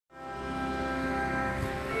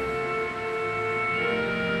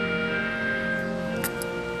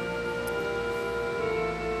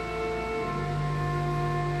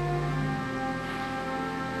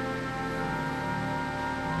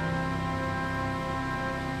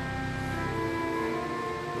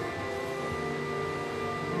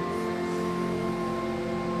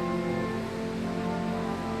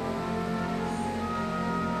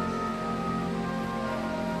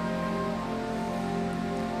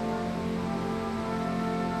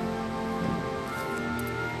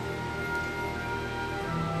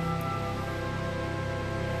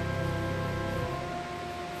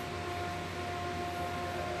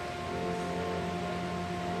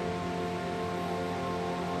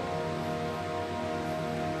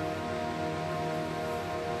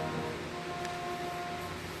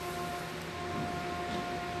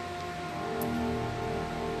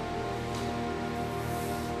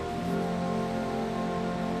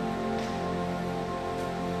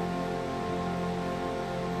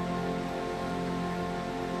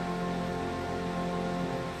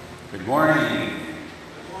Good morning.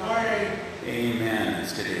 Good morning. Amen.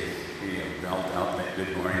 It's good to hear you belt out that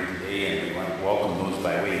good morning today, and we want to welcome those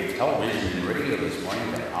by way of television and radio this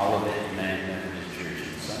morning to Olivet United Methodist Church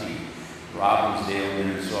in sunny Robbinsdale,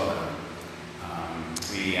 Minnesota.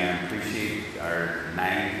 We appreciate our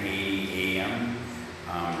 980 AM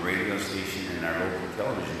radio station and our local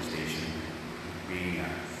television station being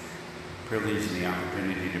privileged and the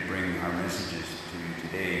opportunity to bring our messages to you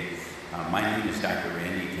today. My name is Dr.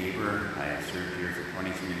 Randy Tabor. I have served here for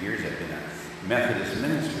 23 years. I've been a Methodist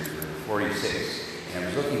minister for 46. And I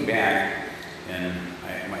was looking back, and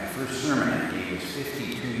my first sermon I gave was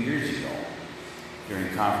 52 years ago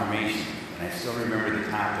during confirmation. And I still remember the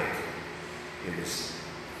topic. It was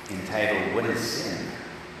entitled, "What is Sin?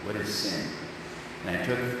 What is Sin?" And I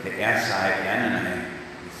took the S-I-N, and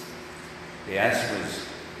the S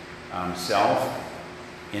was self,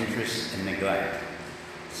 interest, and neglect.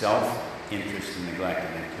 Self, interest, and neglect.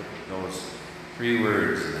 And I took those three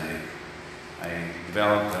words and I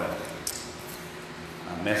developed a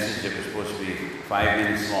message that was supposed to be 5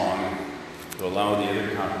 minutes long to allow the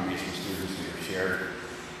other confirmation students to share.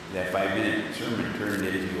 That 5-minute sermon turned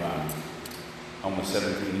into almost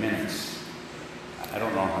 17 minutes. I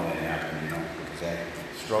don't know how that happened, because I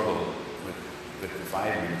struggled with the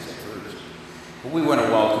 5 minutes at first. But we want to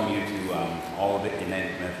welcome you to Olivet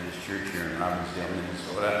United Methodist Church here in Robbinsdale,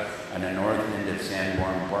 Minnesota, on the north end of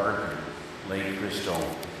Sanborn Park, Lake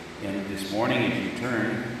Crystal. And this morning, as you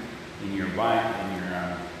turn in your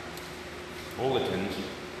bulletins,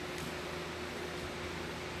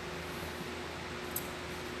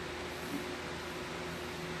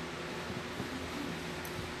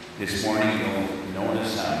 this morning you'll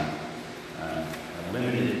notice a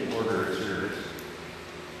limited order service.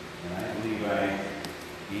 And I believe I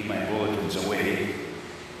gave my bulletins away.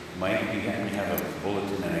 Mike, do you happen to have a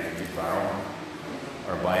bulletin that I could borrow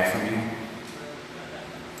or buy from you?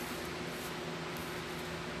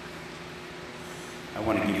 I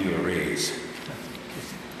want to give you a raise.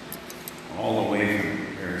 All the way from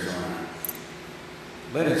Arizona.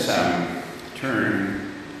 Let us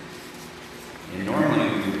turn, and normally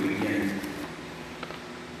we would begin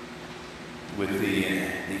with the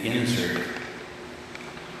insert,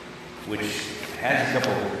 which has a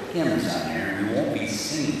couple of hymns on there. We won't be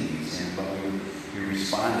singing these hymns, but we'll be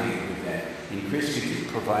responding with that. And Chris, could you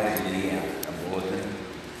provide a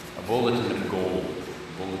bulletin of gold,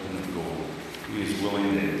 He is willing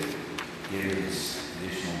to give this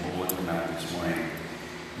additional bulletin out this morning.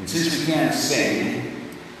 And since we can't sing,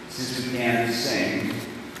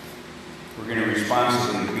 we're going to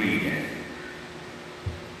responsibly read it.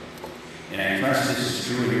 And I trust this is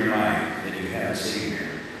true in your life, that you have a Savior.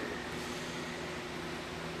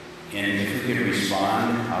 And if we could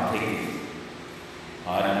respond, I'll take the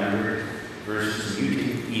odd numbered verses, and you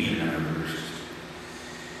take the even numbered verses.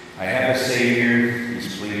 I have a Savior,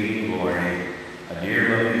 His pleading glory, a dear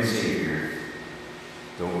loving Savior,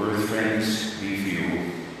 though earth friends be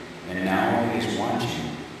few, and now He is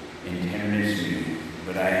watching in tenderness me.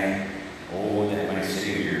 But oh, that my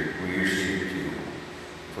Savior were your Savior too.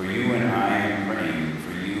 For you and I am praying,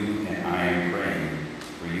 for you and I am praying,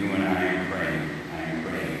 for you and I am praying, I am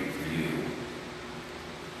praying.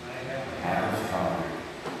 Have a Father,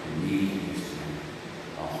 and me His Son,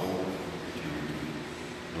 a hope of eternity,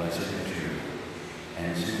 blessed and true,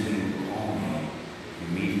 and soon He will call me to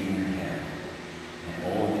meet Him in heaven, and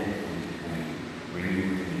all that will bring you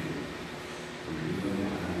with me. For you I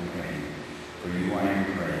am praying, for you I am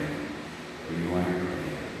praying, for you I am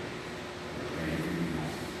praying, I'm praying for you.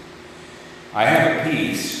 I have a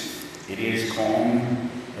peace, it is calm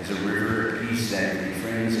as a river, a peace that the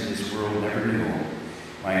friends of this world never knew.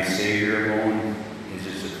 My Savior alone is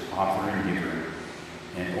its author and giver,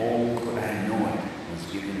 and oh, could I know it was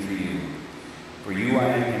given for you. For you I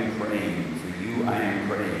am praying, for you I am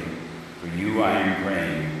praying, for you I am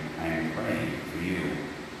praying, I am praying for you.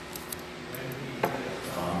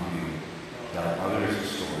 From you, tell others a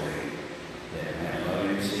story that my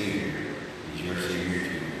loving Savior is your Savior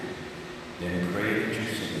too. Then pray that your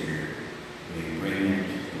Savior may bring him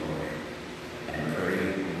to glory, and pray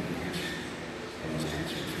that he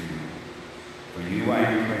answered for you. For you I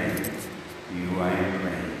am praying, for you I am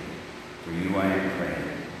praying, for you I am praying,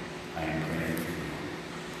 I am praying for you.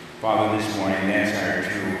 Father, this morning, that's our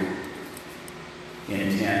true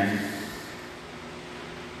intent.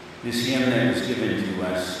 This hymn that was given to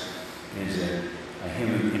us is a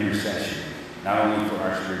hymn of intercession, not only for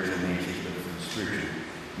our spiritual natures, but for the spiritual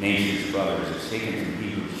natures of others. It's taken from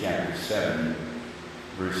Hebrews chapter 7,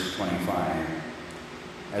 verse 25.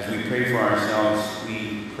 As we pray for ourselves,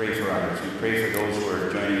 we pray for others. We pray for those who are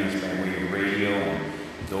joining us by way of radio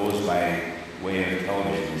and those by way of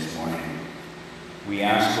television this morning. We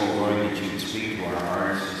ask, O Lord, that you would speak to our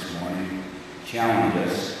hearts this morning, challenge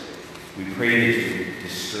us. We pray that you would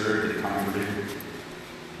disturb the comforted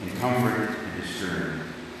and comfort the disturbed.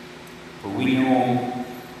 For we know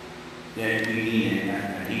that we need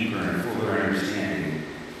a deeper and fuller understanding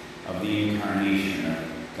of the incarnation of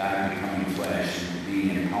God becoming flesh and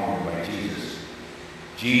being empowered by Jesus.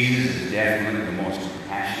 Jesus is definitely the most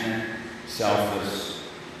compassionate, selfless,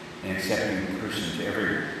 and accepting person to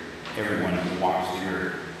everyone who walks the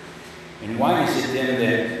earth. And why is it then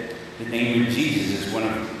that the name of Jesus is one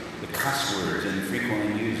of the cuss words and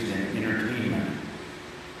frequently used in entertainment?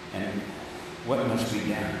 And what must be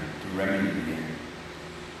done to remedy it?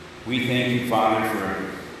 We thank you, Father,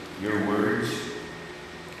 for your words,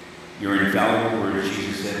 your infallible words.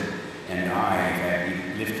 Jesus said, "And I, if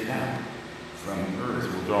I be lifted up from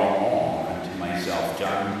earth, will draw all unto myself."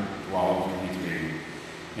 John 12:23.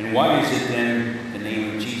 And why is it then the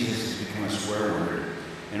name of Jesus has become a swear word?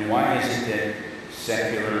 And why is it that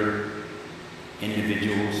secular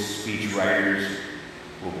individuals, speech writers,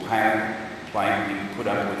 will politely put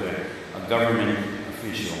up with a government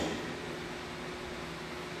official,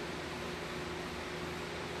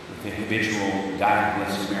 with the habitual "God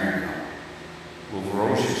bless America," will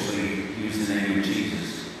ferociously use the name of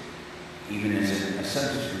Jesus, even as a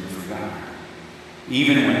substitute for God?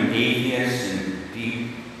 Even when atheists and deep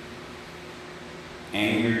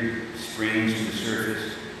anger springs to the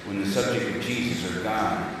surface, when the subject of Jesus or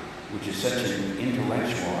God, which is such an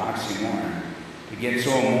intellectual oxymoron, to get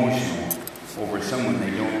so emotional over someone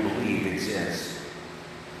they don't believe exists,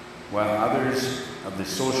 while others of the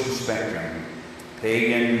social spectrum,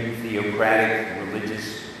 pagan, theocratic,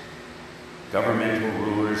 religious, governmental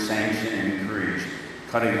rulers, sanction and encourage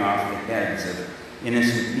cutting off the heads of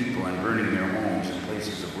innocent people and burning their homes and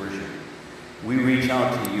places of worship. We reach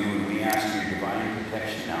out to you and we ask your divine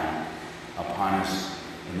protection now upon us.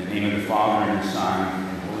 In the name of the Father, and the Son,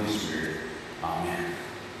 and the Holy Spirit. Amen.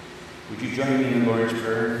 Would you join me in the Lord's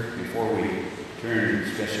Prayer before we turn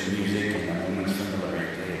to special music and the moments from the Lord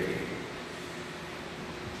today?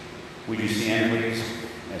 Would you stand, please,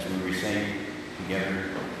 as we recite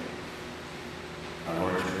together our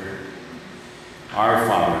Lord's Prayer? Our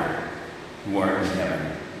Father, who art in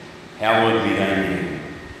heaven, hallowed be thy name.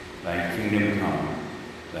 Thy kingdom come,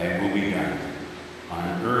 thy will be done,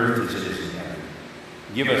 on earth as it is in heaven.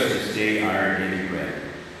 Give us this day our daily bread,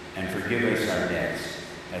 and forgive us our debts,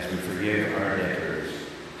 as we forgive our debtors.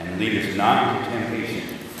 And lead us not into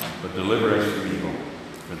temptation, but deliver us from evil.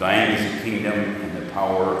 For thine is the kingdom, and the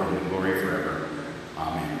power, and the glory forever.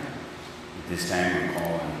 Amen. At this time, we'll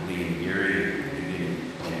call on Lee and Gary,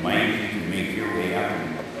 and Mike. You can make your way up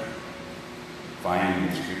and find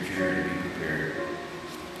the scripture and be prepared.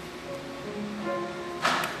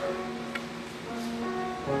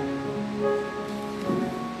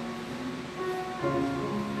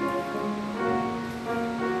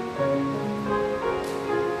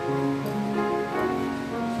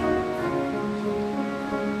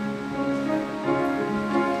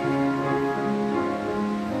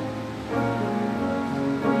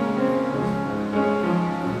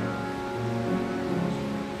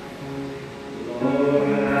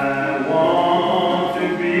 Lord, I want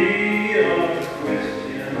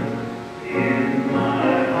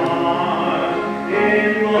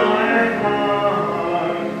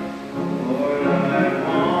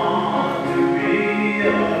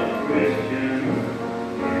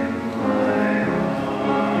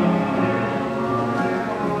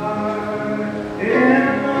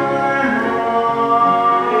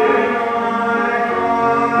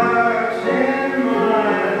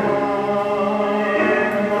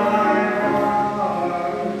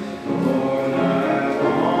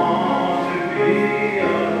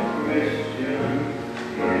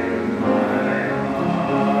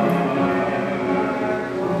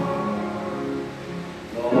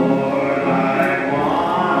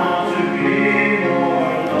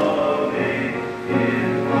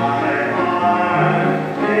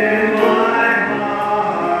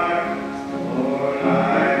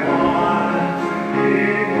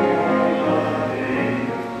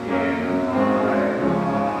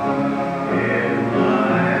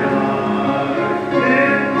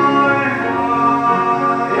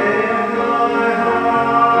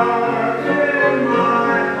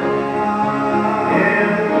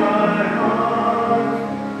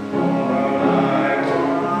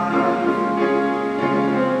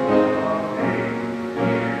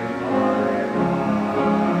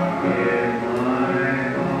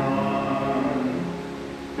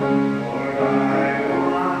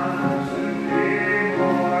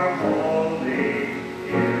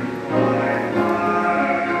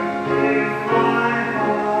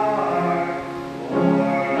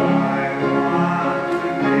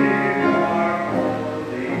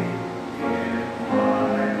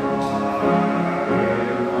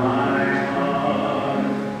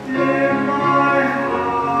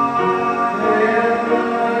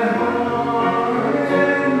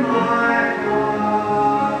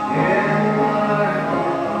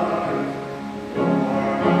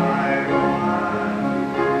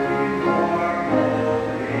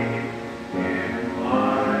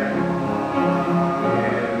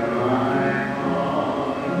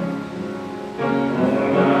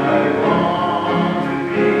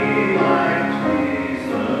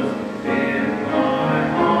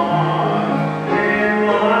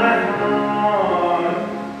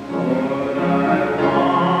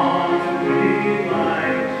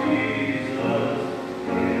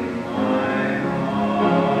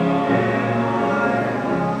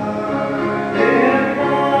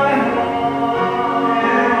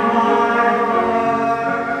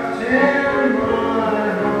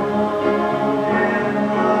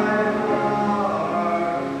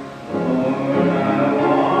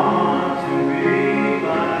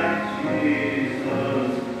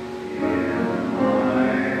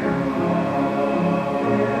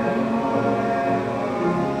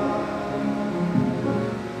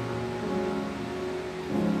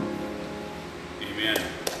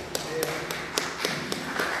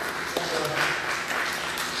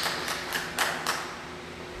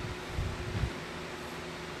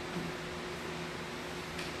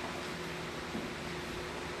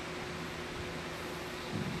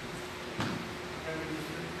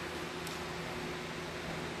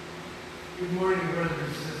morning, brothers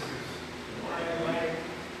and sisters.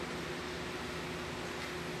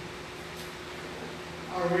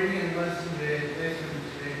 Our reading and lesson today, is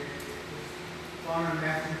found in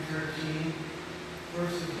Matthew 13,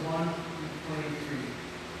 verses 1 through 23.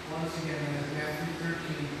 Once again, that's Matthew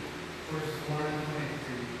 13, verses 1 and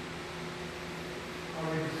 23. I'll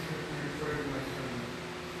read the scripture and refer to my sermon.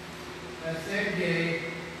 That same day,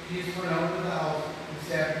 Jesus went out of the house and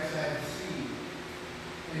sat beside the sea.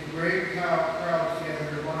 And great crowds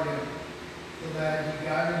gathered about him, so that he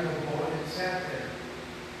got into a boat and sat there.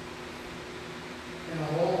 And the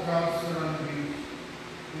whole crowd stood on the beach.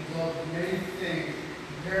 He told many things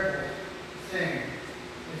in parables, saying,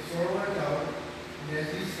 a sower went out, and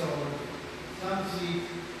as he sowed, some seed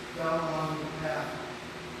fell along the path.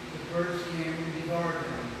 The birds came and devoured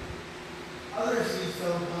them. Other seeds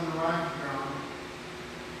fell upon the rocky ground,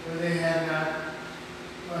 where they had not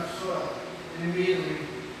much soil. And immediately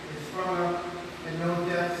they sprung up, and no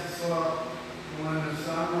depth of soil, and when the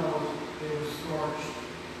sun rose, they were scorched.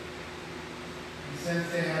 And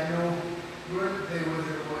since they had no root, they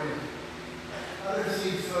withered away. Other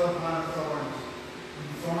seeds fell upon thorns, and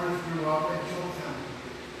the thorns grew up and choked them.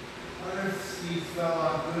 Other seeds fell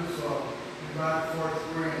on good soil, and brought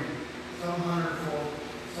forth grain, some 100-fold,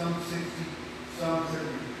 some 60, some 30.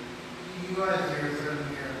 You guys here, let them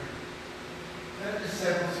hear. Then the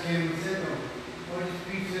disciples came and said to him, "What do you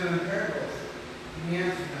speak to them in parables?" And he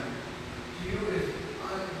answered them, "To you is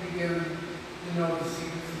be given to know the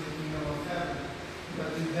secrets of the kingdom of heaven,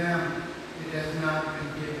 but to them it has not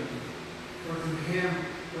been given. For to him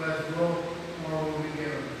who has will, more will be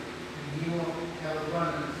given, and he will have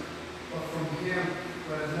abundance. But from him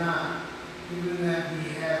who has not, even that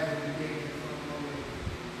he has will be taken from away.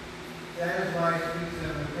 That is why I speak to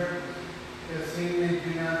them in parables, because seeing they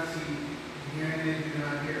do not see, and hearing they do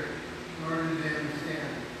not hear, nor do they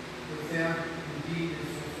understand. With them indeed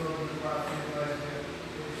is fulfilled the prophet of Isaiah,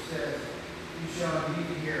 which says, You shall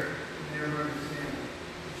indeed hear, and never understand.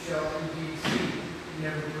 You shall indeed see, and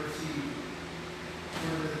never perceive.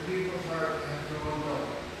 For the people's heart has grown dull,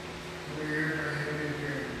 and their ears are heavy of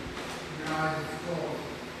hearing, and their eyes are closed.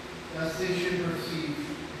 Thus they should perceive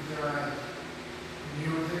with their eyes, and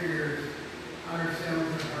hear with their ears, understand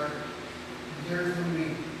with their heart, and turn from me,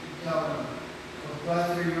 and tell them, but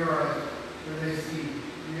blessed are your eyes, for they see,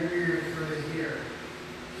 and your ears, for they hear.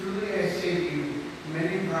 Truly I say to you,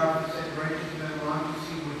 many prophets and righteous men long to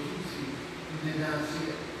see what you see, and did not see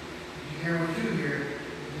it. Did you hear what you hear,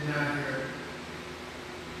 and did not hear it?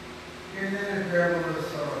 Hear then a parable of the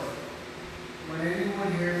sower. When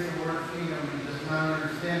anyone hears the word of kingdom and does not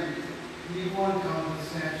understand it, the evil one comes and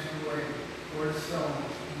snatches it away, or a stone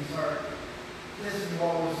in his heart. This is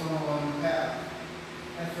what was sown along the path.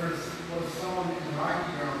 As for what was sown in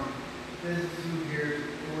rocky ground, this is who hears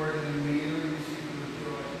the word and immediately receives it with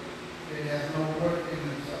joy. It has no work in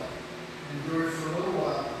himself, and endures for a little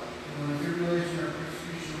while, and when tribulation or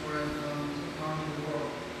persecution arises upon the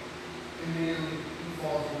world, immediately he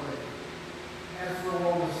falls away. As for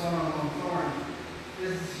what was sown among thorns,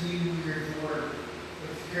 this is he who hears the word,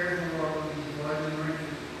 but the care of the world and his life and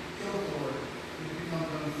riches choke the word, and it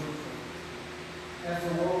becomes unfruitful. As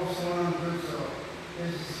for what was sown on good soil,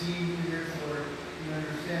 this is he who hears the word and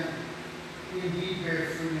understands it. He indeed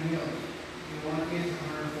bears fruit and yields. In one case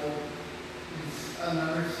 100-fold, in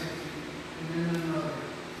another 60, and in another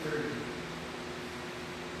 30.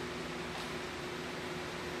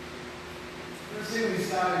 First thing we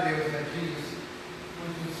saw today was that Jesus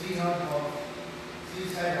went to seaside house,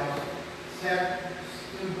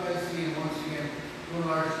 stood by the sea, and once again, a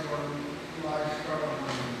large crowd on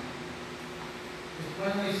him. It's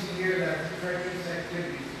plainly seen here that the treacherous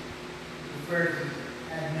activities of the Pharisees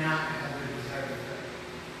had not had their desired effect.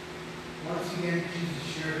 Once again, Jesus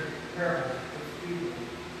shared parables with people.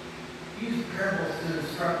 He used parables to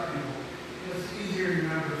instruct people. It was easier to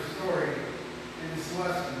remember a story and its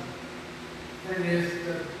lesson than it is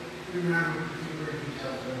to remember particular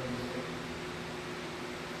details of the story.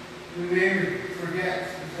 We may forget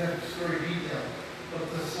specific story details, but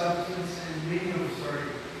the substance and meaning of the story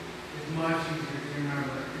is much easier to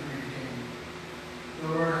remember and retain. The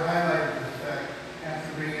Lord highlighted this fact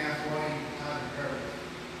after being asked why he taught the parables.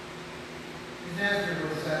 His answer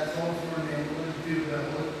was that souls were enabled to do the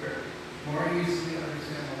Holy Spirit more easily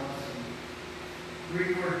understand the lesson. The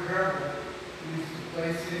Greek word parable means to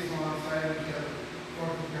place things alongside each other for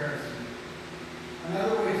comparison.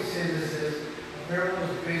 Another way to say this is a parable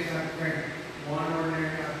is based on comparing one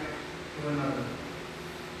ordinary object to another.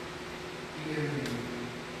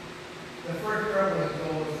 The first parable he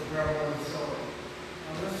told was the parable of the sower.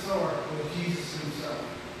 Now this sower was Jesus himself.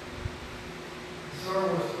 The sower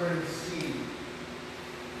was spreading seed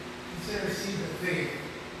seed of faith.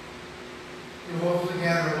 You hopefully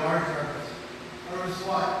gather a large harvest. Harvest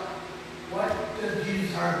what? What does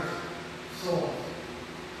Jesus harvest? Souls.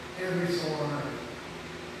 Every soul on earth.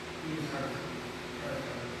 Jesus harvest.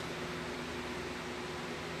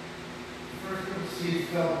 The first group of seeds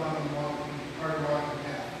fell upon a hard rocky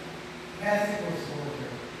path. The path was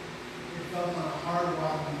soldier. It fell on a hard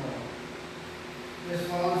rocky road. This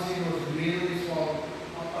fallen seed was immediately swallowed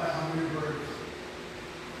up by hungry birds.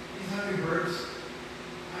 These hungry birds,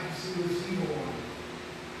 I can see this evil one.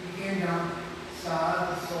 He came down,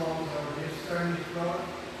 saw the souls that were just starting to grow,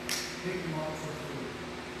 picked them up for food.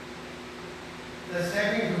 The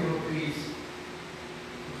second group of bees,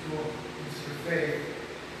 which we'll consider faith,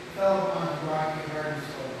 fell upon the rocky, hardened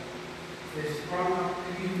soil. They sprung up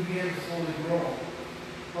and even began to slowly grow.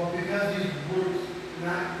 But because these roots did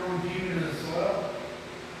not grow deep into the soil,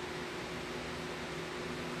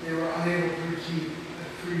 they were unable to achieve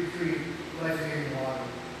a tree life-giving water.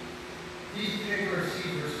 These particular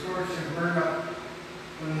seeds were scorched and burned up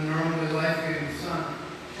when the normally life-giving sun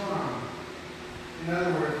shone on them. In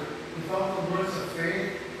other words, without the roots of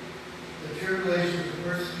faith, the tribulations and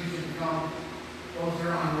persecution come. Those that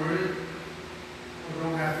are unrooted or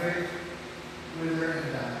don't have faith, wither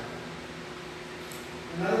and die.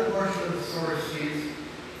 Another portion of the sower seeds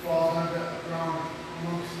falls onto the ground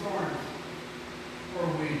amongst thorns or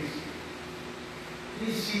weeds.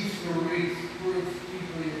 These seeds were roots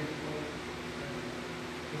deeply in the earth.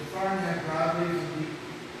 The thorn had broad leaves and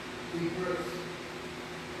deep roots.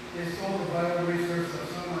 They stole the vital resource of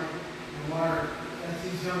sunlight and water as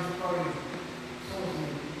these young sprouting souls in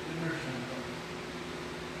nourishment.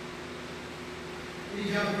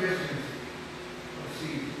 These young Christians of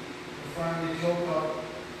seeds were finally choked up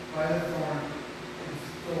by the thorn and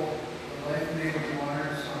stole the life-enabling water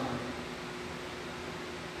and sun,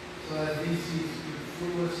 so that these seeds grew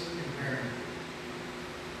fruitless and barren.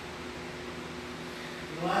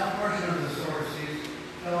 The last portion of the sower seeds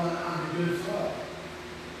fell on the good soil.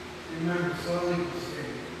 Remember, soil equals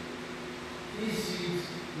faith. These seeds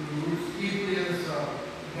grew roots deeply in the soil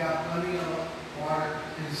and got plenty of water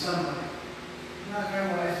and sunlight. I'm not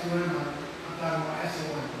talking about S-O-N, I'm talking about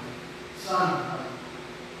S-O-N, sunlight.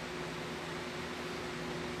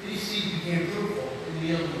 These seeds became fruitful and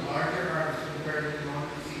yielded a larger harvest compared to the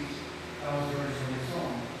amount of seeds that was originally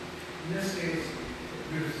sown. In this case, it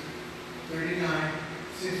produced 39,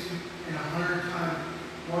 60, and 100 times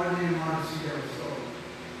more than the amount of seed that was sown.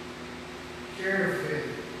 Share your faith,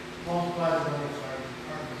 multiply the Lord's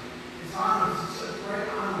harvest. It's on us, it's right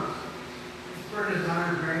on us. This bird is on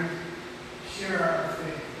our brain. Share our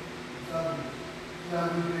faith with others, so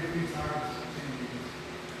that we can increase our harvest.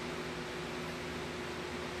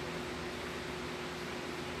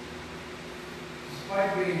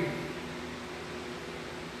 Despite being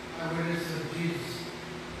eyewitnesses of Jesus,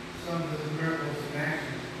 some of his miracles and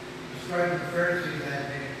actions, described the Pharisees that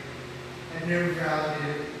day, had never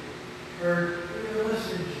validated, heard, or even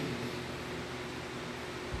listened to Jesus,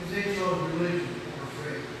 because they chose religion over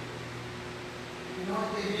faith. You know,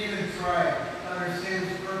 they didn't even try to understand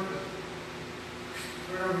his purpose.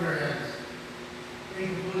 Right over their heads. They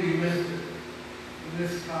completely missed it. And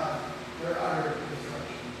this caused their utter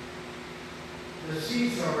destruction. The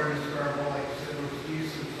seed sower in this parable, like I said, was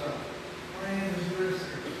Jesus himself. My name is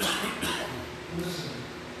minister. Listen,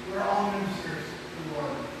 we're all ministers to the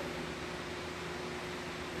Lord.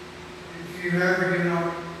 If you've ever given out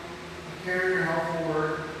a caring or helpful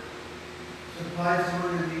word, supplied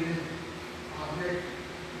someone that needed object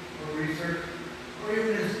or research, or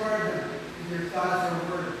even inspired them with their thoughts or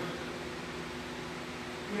words,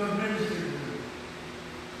 you have ministered to them.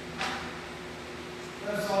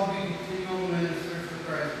 Let's all be continual ministers for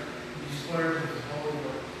Christ and display with the holy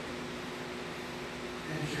word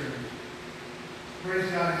and church. Praise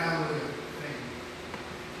God, hallelujah. Thank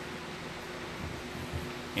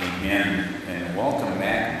you. Amen. And welcome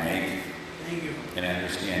back, Mike. Thank you. And I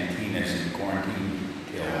understand Tina's in quarantine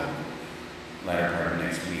till latter part of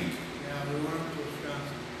next week. Yeah, we went to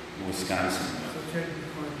Wisconsin. Wisconsin. So check the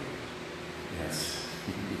quarantine. Yes.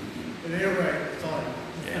 But they're right, it's all right.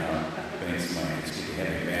 Yeah. Thanks, Mike. It's good to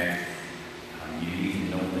have you back. You need to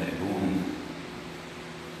know that Boone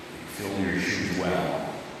filled your shoes well.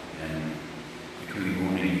 And between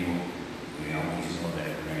Boone and you, we always know that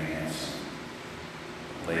we're going to have some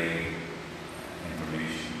lay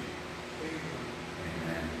information.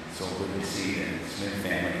 Amen. So good to see the Smith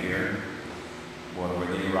family here. Boy, were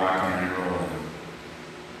they rocking and rolling.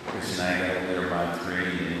 Chris and I got over there about 3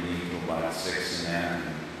 and leave till about 6 and that.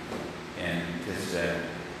 And just, I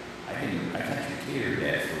thought you catered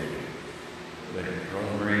that food. But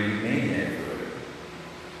Rosemary made that food.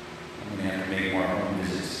 I'm going to have to make more home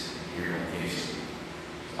visits at your location.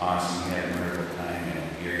 It's awesome. We had a wonderful time.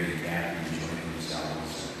 Gary and Kathy enjoying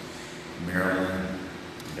themselves. Marilyn,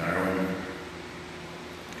 Darwin.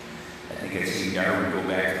 I think I've seen Darwin go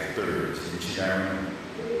back to thirds. Didn't you, Darwin?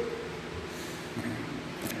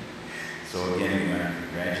 So again, we want to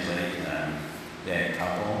congratulate that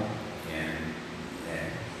couple and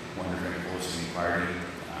that wonderful hosting party.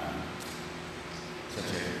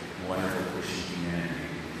 Such a wonderful Christian community.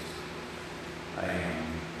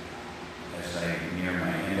 As I near my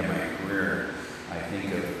end of my career, I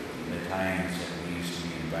think of the times that we used to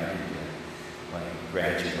be invited to, like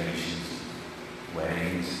graduations,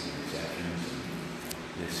 weddings, receptions,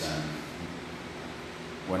 this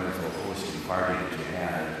wonderful hosting party that you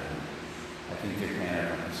had. I think they're kind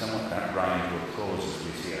of somewhat drawing to a close as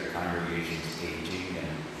we see our congregations aging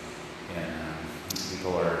and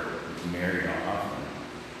people are married off.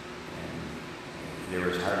 And there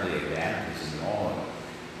was hardly a baptism at all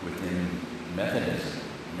within Methodism,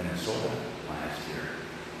 Minnesota last year.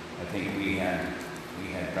 I think we had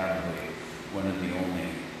probably one of the only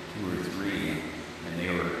 2 or 3, and they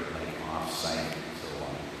were like off-site. So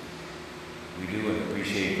we do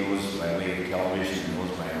appreciate those by way of television and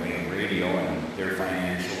those by way of radio and their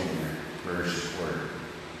financial and their prayer support.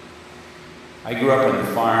 I grew up on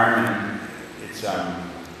the farm, and it's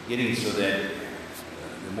getting so that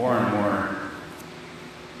the more and more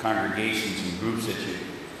congregations and groups that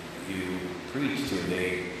you preach to,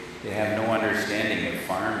 they have no understanding of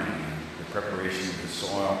farming and the preparation of the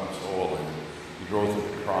soil and the growth of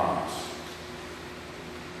the crops.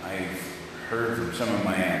 I've heard from some of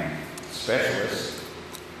my specialists,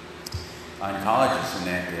 oncologists, and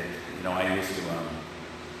that I used to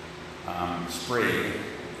spray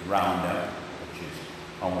Roundup, which is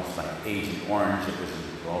almost like Agent Orange. It was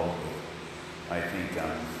involved with, I think,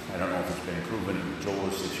 I don't know if it's been proven in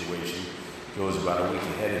Joel's situation. Joe's about a week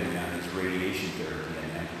ahead of me on his radiation therapy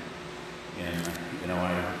and that. And, I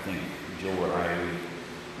think Joe or I,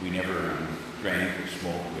 we never drank or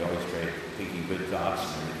smoked. We always tried thinking good thoughts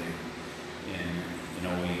and everything. And,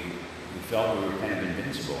 we felt we were kind of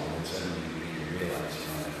invincible, and then suddenly we began to realize,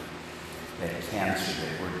 that cancer,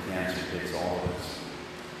 that word cancer hits all of us.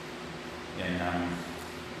 And I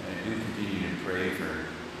do continue to pray for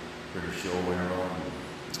Joe Winrow and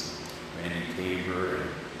Randy Tabor,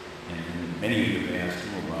 and many of you have asked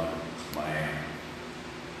too about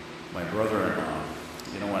my brother-in-law.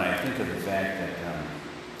 When I think of the fact that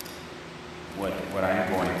what I'm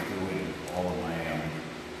going through in all of my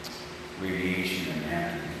radiation and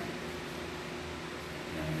that,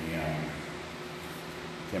 and the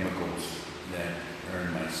chemicals that are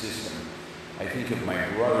in my system, I think of my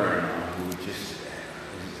brother-in-law, who just is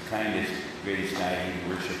the kindest, greatest guy. He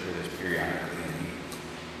worshiped with us periodically, and he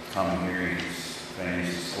come here, he's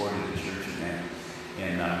financially supported the church and that,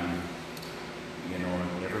 and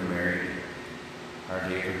never married,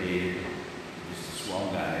 hardly ever dated, just a swell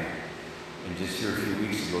guy. And just here a few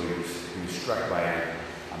weeks ago, he was struck by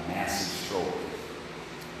a massive stroke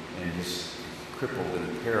and just crippled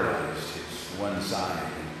and paralyzed his one side.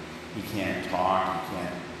 And he can't talk, he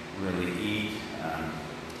can't really eat.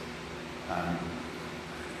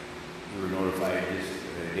 We were notified just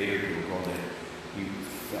a day or two ago that he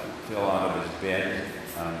fell out of his bed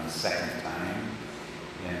the second time.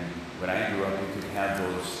 And when I grew up, we could have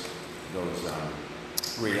those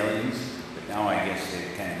railings, but now I guess they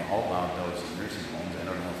kind of all allowed those in nursing homes. I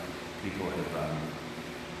don't know if people have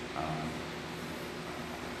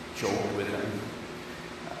choked with them.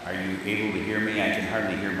 Are you able to hear me? I can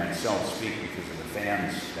hardly hear myself speak because of the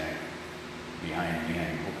fans back behind me.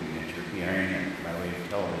 I'm hoping that you're hearing it by way of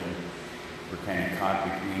television. We're kind of caught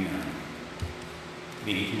between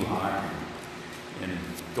being too hot, and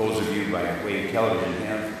those of you by way of television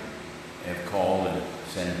have called and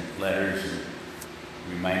sent letters and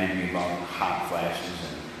reminded me about hot flashes,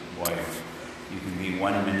 and boy, you can be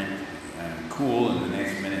 1 minute cool, and the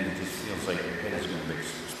next minute it just feels like your head is going to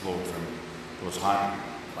explode from those hot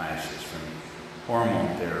flashes from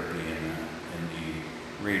hormone therapy and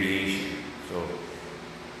the radiation. So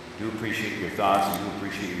do appreciate your thoughts and do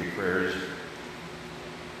appreciate your prayers.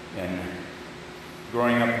 And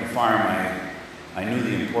growing up in the farm, I knew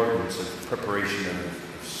the importance of preparation of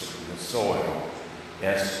the soil,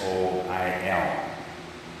 S-O-I-L.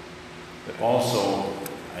 But also,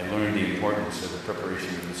 I learned the importance of the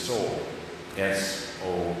preparation of the soul,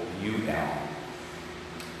 S-O-U-L.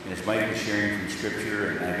 And as Mike was sharing from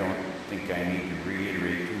Scripture, and I don't think I need to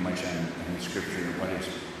reiterate too much on the Scripture and what has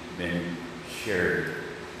been shared,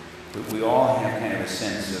 but we all have kind of a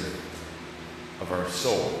sense of our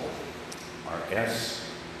soul, our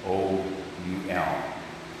S-O-U-L.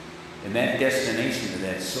 And that destination of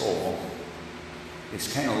that soul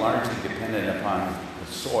is kind of largely dependent upon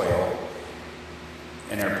the soil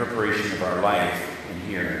and our preparation of our life in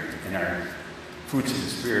here, and our fruits of the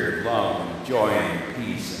Spirit of love and joy and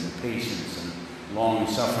peace and patience and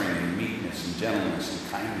long-suffering and meekness and gentleness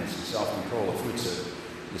and kindness and self-control, the fruits of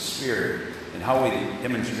the Spirit, and how we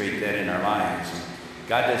demonstrate that in our lives. And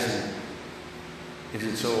God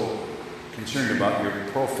isn't so concerned about your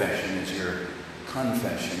profession as your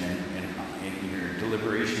confession and your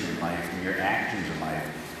deliberation in life and your actions in life.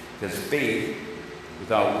 Because faith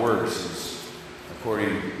without works is,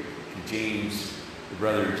 according to James, the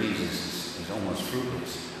brother of Jesus, is almost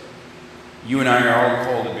fruitless. You and I are all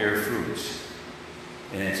called to bear fruits.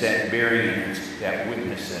 And it's that bearing and it's that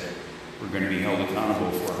witness that we're going to be held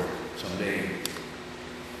accountable for someday.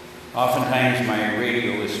 Oftentimes my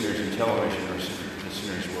radio listeners and television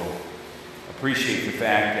listeners will appreciate the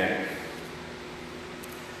fact that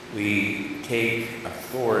we take the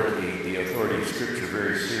authority of Scripture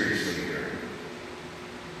very seriously here.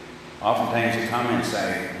 Oftentimes the comments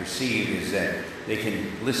I receive is that they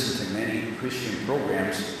can listen to many Christian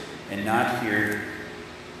programs and not hear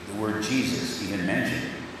the word Jesus even mentioned.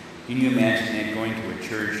 Can you imagine that, going to a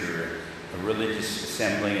church or a religious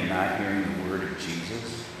assembly and not hearing the word of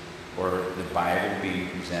Jesus or the Bible being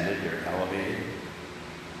presented or elevated?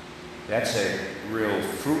 That's a real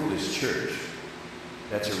fruitless church.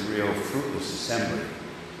 That's a real fruitless assembly.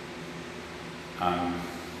 I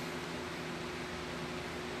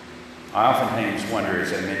oftentimes wonder,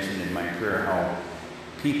 as I mentioned in my prayer, how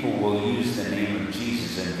people will use the name of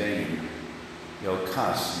Jesus in vain. They'll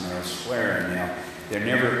cuss and they'll swear and I've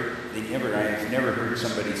never heard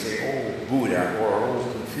somebody say, "Oh, Buddha," or "Oh,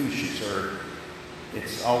 Confucius," or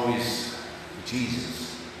it's always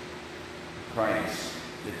Jesus, Christ,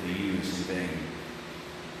 that they use in vain.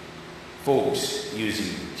 Folks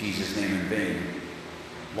using Jesus' name in vain.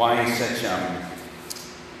 Why such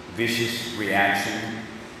vicious reaction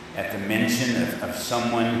at the mention of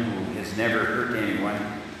someone who has never hurt anyone?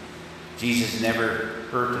 Jesus never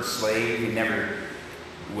hurt a slave. He never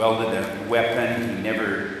wielded a weapon. He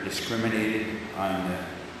never discriminated on the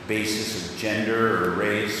basis of gender or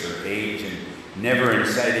race or age, and never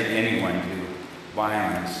incited anyone to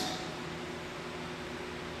violence.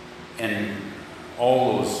 And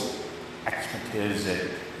all those expletives that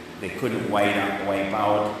they couldn't wipe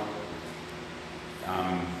out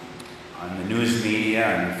on the news media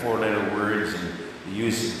and four-letter words and the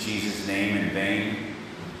use of Jesus' name in vain.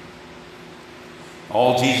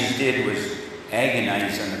 All Jesus did was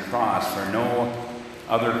agonize on the cross for no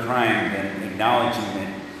other crime than acknowledging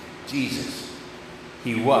that Jesus,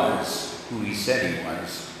 he was who he said he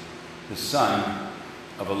was, the Son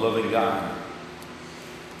of a living God.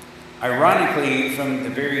 Ironically, from the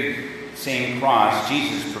very same cross,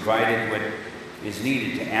 Jesus provided what is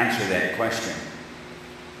needed to answer that question.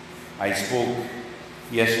 I spoke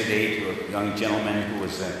yesterday to a young gentleman who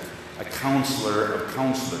was a counselor of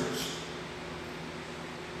counselors.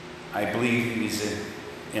 I believe he's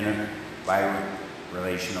in a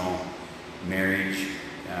bi-relational marriage,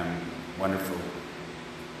 wonderful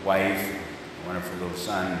wife, wonderful little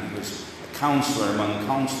son. He was a counselor among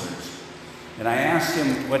counselors. And I asked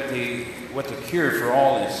him what the cure for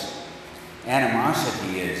all this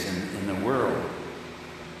animosity is in the world.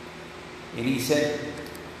 And he said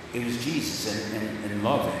it was Jesus and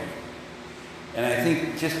loving. And I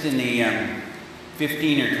think just in the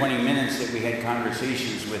 15 or 20 minutes that we had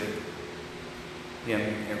conversations with him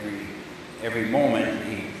every moment,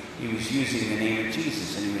 he was using the name of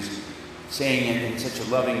Jesus, and he was saying it in such a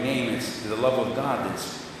loving name. It's the love of God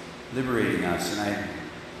that's liberating us. And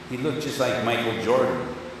he looked just like Michael Jordan,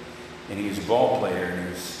 and he was a ball player, and he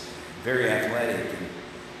was very athletic and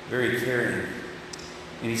very caring.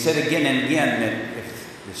 And he said again and again that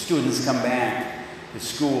if the students come back to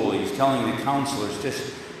school, he's telling the counselors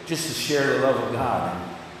just to share the love of God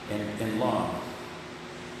and love.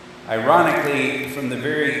 Ironically, from the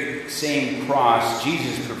very same cross,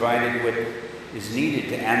 Jesus provided what is needed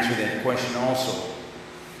to answer that question also.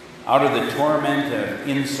 Out of the torment of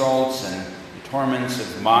insults and the torments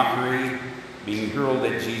of mockery being hurled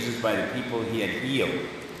at Jesus by the people he had healed,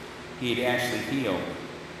 he had actually healed,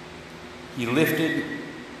 he lifted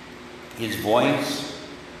his voice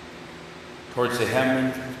towards the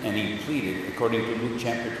heavens and he pleaded, according to Luke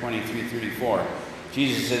chapter 23:34.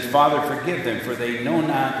 Jesus says, "Father, forgive them, for they know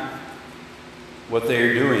not what they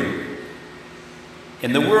are doing."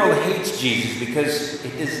 And the world hates Jesus because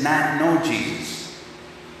it does not know Jesus.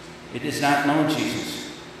 It does not know Jesus.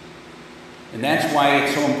 And that's why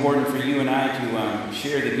it's so important for you and I to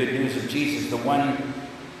share the good news of Jesus, the one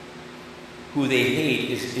who they hate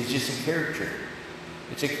is just a caricature.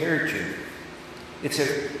 It's a caricature. It's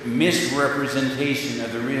a misrepresentation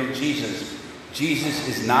of the real Jesus. Jesus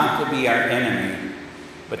is not to be our enemy,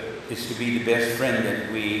 but is to be the best friend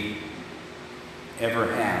that we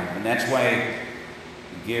ever have. And that's why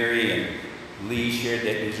Gary and Lee shared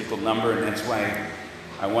that musical number, and that's why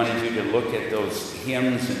I wanted you to look at those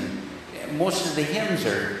hymns. And most of the hymns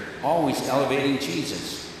are always elevating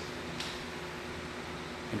Jesus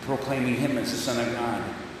and proclaiming him as the Son of God.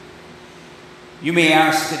 You may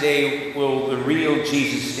ask today, will the real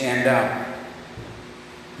Jesus stand up?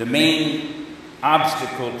 The main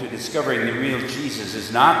obstacle to discovering the real Jesus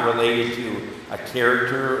is not related to a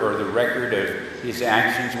character or the record of his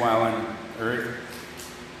actions while on earth,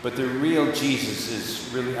 but the real Jesus is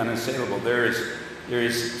really unassailable. There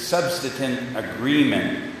is substantive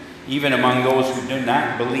agreement even among those who do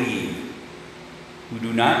not believe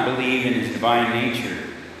in his divine nature,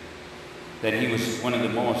 that he was one of the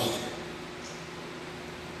most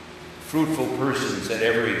fruitful persons that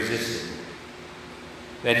ever existed,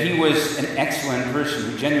 that he was an excellent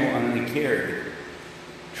person who genuinely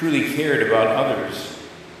truly cared about others.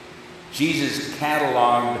 Jesus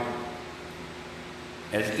cataloged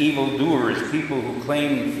as evildoers people who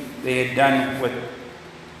claimed they had done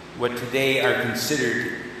what today are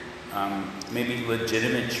considered maybe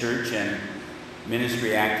legitimate church and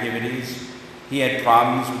ministry activities. He had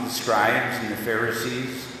problems with the scribes and the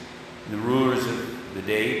Pharisees, the rulers of the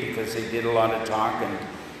day, because they did a lot of talk and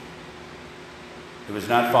it was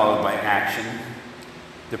not followed by action.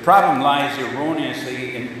 The problem lies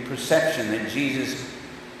erroneously in perception that Jesus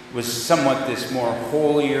was somewhat this more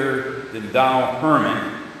holier than thou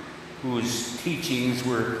hermit, whose teachings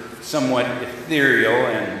were somewhat ethereal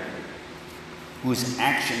and whose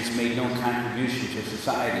actions made no contribution to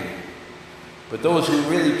society. But those who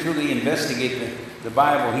really truly investigate the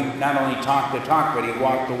Bible, he not only talked the talk, but he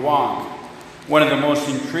walked the walk. One of the most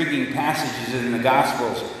intriguing passages in the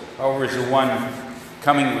Gospels, however, is the one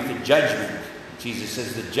coming with the judgment. Jesus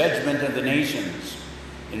says the judgment of the nations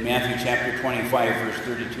in Matthew chapter 25, verse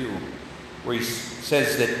 32, where he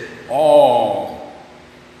says that all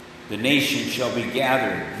the nations shall be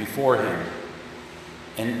gathered before him,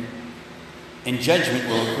 and judgment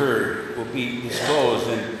will occur, will be disclosed,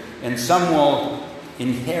 and some will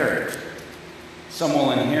inherit. Some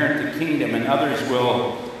will inherit the kingdom, and others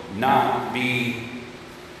will not be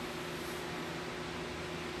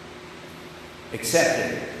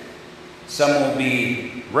accepted. Some will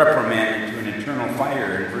be reprimanded to an eternal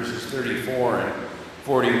fire in verses 34 and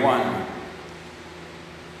 41.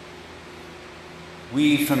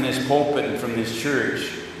 We from this pulpit and from this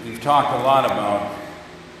church, we've talked a lot about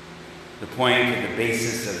the point and the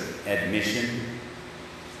basis of admission,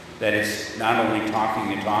 that it's not only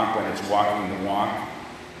talking the talk, but it's walking the walk.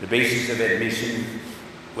 The basis of admission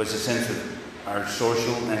was a sense of our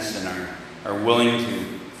socialness and our willing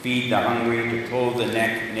to feed the hungry, to clothe the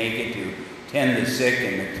naked, to tend the sick,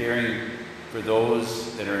 and the caring for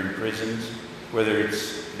those that are in prisons, whether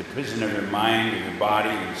it's the prison of their mind or their body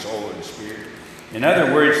or soul or spirit. In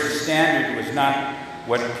other words, the standard was not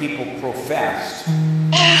what people professed.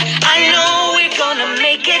 I know we're gonna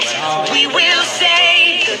make it. We will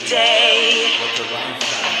save the day.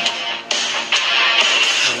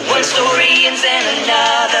 One story ends and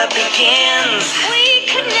another begins. We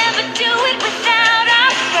could never do it without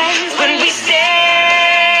our friends. When we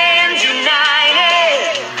stand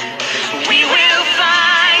united, we will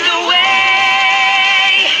find a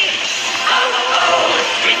way. Oh,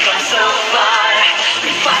 we've come so far. We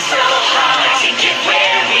fought so hard to get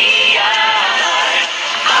where we are.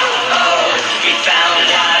 Oh, we found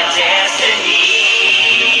our destiny.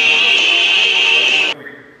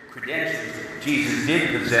 Credentials that Jesus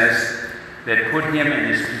did possess that put him in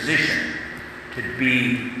his position to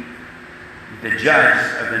be the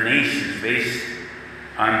judge of the nations based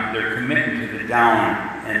on their commitment to the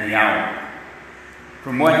down and the out.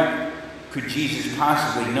 From what could Jesus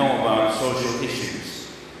possibly know about social issues?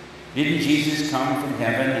 Didn't Jesus come from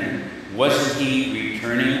heaven, and wasn't he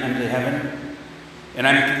returning unto heaven? And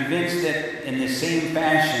I'm convinced that in the same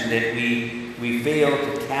fashion that we fail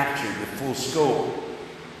to capture the full scope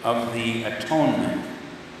of the atonement,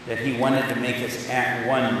 that he wanted to make us at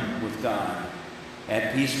one with God,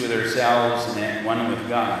 at peace with ourselves and at one with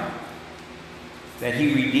God. That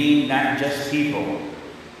he redeemed not just people,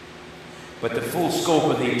 but the full scope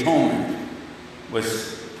of the atonement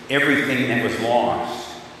was everything that was lost.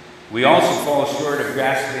 We also fall short of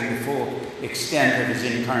grasping the full extent of his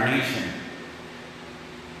incarnation,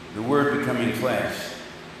 the Word becoming flesh.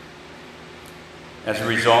 As a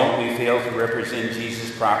result, we fail to represent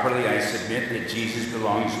Jesus properly. I submit that Jesus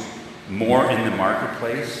belongs more in the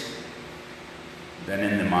marketplace than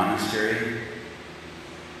in the monastery?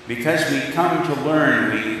 Because we come to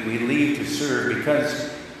learn, we leave to serve,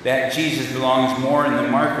 because that Jesus belongs more in the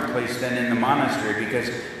marketplace than in the monastery, because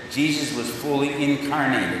Jesus was fully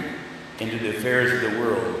incarnated into the affairs of the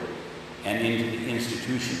world and into the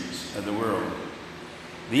institutions of the world.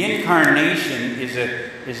 The incarnation is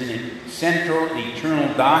a central,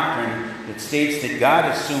 eternal doctrine that states that God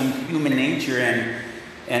assumed human nature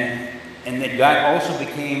and that God also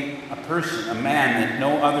became a person, a man that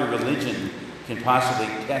no other religion can possibly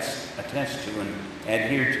attest to and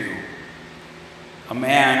adhere to. A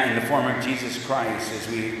man in the form of Jesus Christ, as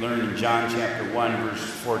we learn in John chapter 1, verse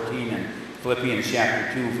 14, and Philippians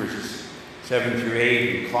chapter 2, verses 7 through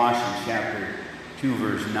 8, and Colossians chapter 2,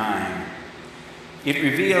 verse 9. It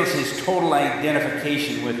reveals his total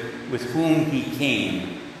identification with whom he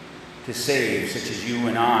came to save, such as you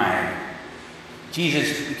and I.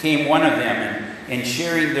 Jesus became one of them and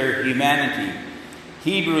sharing their humanity.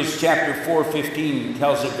 Hebrews chapter 4:15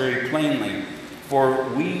 tells it very plainly, "For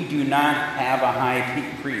we do not have a high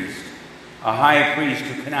priest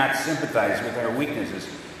who cannot sympathize with our weaknesses,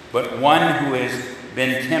 but one who has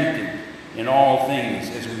been tempted in all things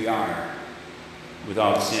as we are,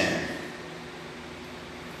 without sin."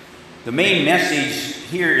 The main message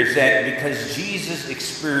here is that because Jesus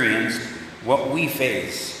experienced what we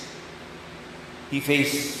face, he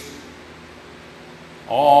faced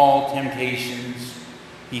all temptations,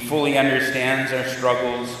 he fully understands our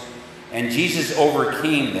struggles, and Jesus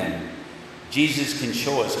overcame them. Jesus can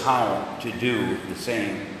show us how to do the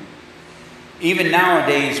same. Even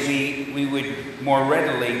nowadays, we would more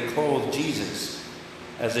readily clothe Jesus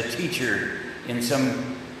as a teacher in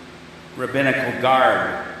some rabbinical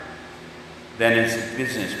garb than as a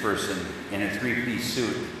business person in a three-piece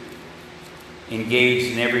suit,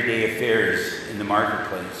 engaged in everyday affairs in the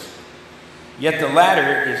marketplace. Yet the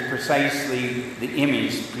latter is precisely the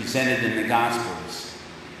image presented in the Gospels.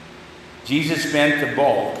 Jesus spent the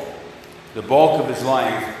bulk of his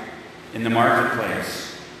life in the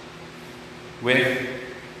marketplace with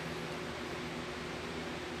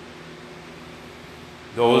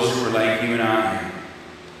those who were like you and I,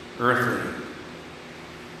 earthly.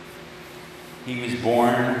 He was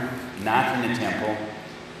born not in a temple,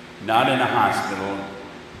 not in a hospital,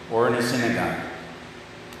 or in a synagogue,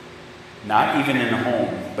 not even in a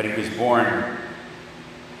home, but he was born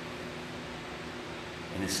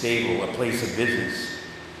in a stable, a place of business,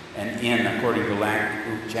 an inn, according to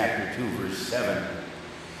Luke chapter 2, verse 7.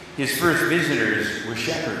 His first visitors were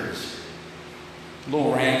shepherds,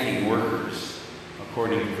 low-ranking workers,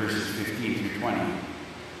 according to verses 15 through 20.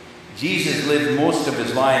 Jesus lived most of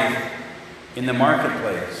his life in the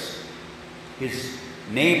marketplace. His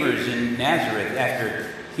neighbors in Nazareth, after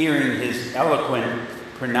hearing his eloquent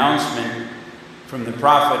pronouncement from the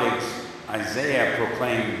prophet Isaiah,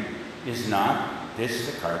 proclaimed, "Is not this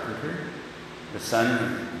the carpenter, the son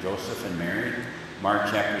of Joseph and Mary?" Mark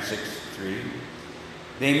chapter 6:3.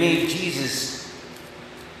 They made Jesus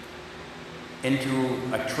into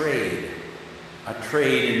a trade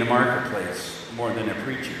in the marketplace more than a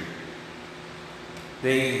preacher.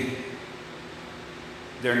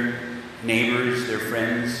 Their neighbors, their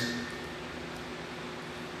friends,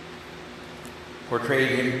 portrayed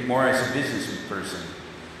him more as a business person,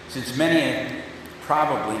 since many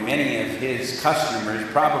of his customers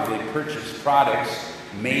probably purchased products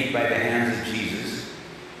made by the hands of Jesus.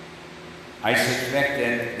 I suspect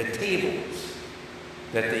that the tables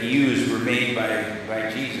that they used were made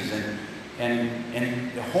by Jesus,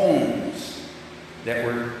 and the homes that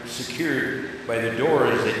were secured by the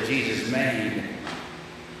doors that Jesus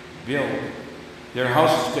built. Their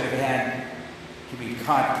houses could have had to be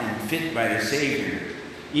cut and fit by the Savior.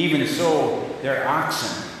 Even so, their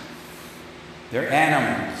oxen, their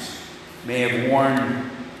animals, may have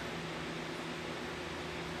worn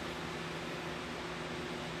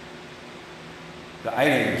the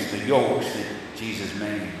items, the yokes that Jesus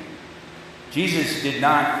made. Jesus did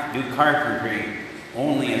not do carpentry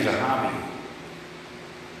only as a hobby.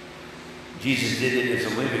 Jesus did it as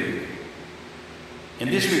a living. And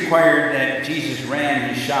this required that Jesus ran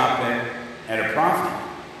his shop at a profit.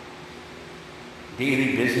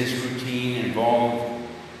 Daily business routine involved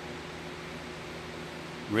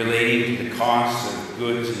relating to the costs of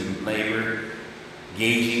goods and labor,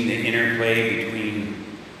 gauging the interplay between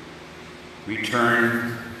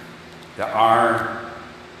return, the ROI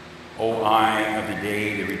of the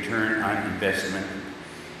day, the return on investment.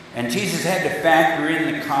 And Jesus had to factor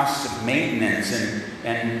in the costs of maintenance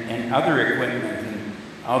and other equipment. And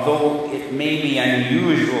although it may be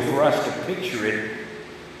unusual for us to picture it,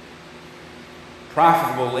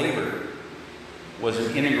 Profitable labor was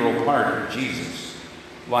an integral part of Jesus'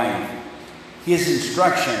 life. His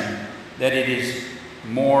instruction that it is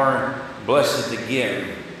more blessed to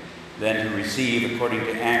give than to receive, according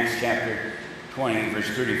to Acts chapter 20, verse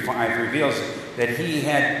 35, reveals that he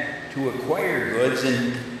had to acquire goods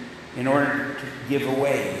in order to give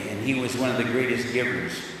away, and he was one of the greatest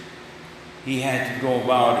givers. He had to go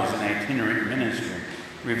about as an itinerant minister.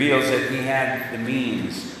 Reveals that he had the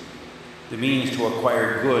means to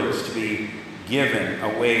acquire goods to be given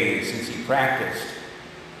away, since he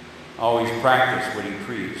always practiced what he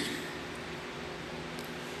preached.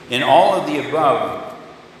 And all of the above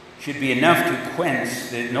should be enough to quench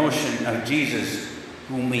the notion of Jesus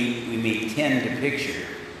whom we may tend to picture.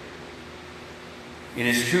 It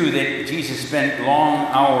is true that Jesus spent long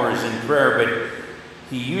hours in prayer, but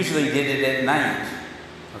he usually did it at night,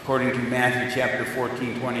 according to Matthew chapter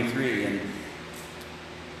 14:23.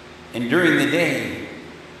 And during the day,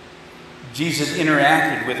 Jesus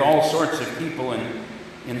interacted with all sorts of people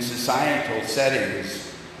in societal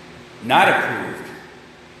settings, not approved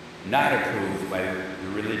by the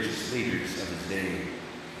religious leaders of his day.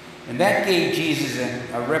 And that gave Jesus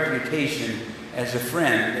a reputation as a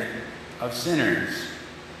friend of sinners.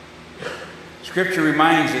 Scripture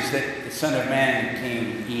reminds us that the Son of Man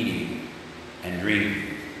came eating and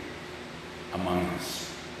drinking among us.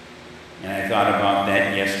 And I thought about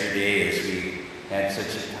that yesterday as we had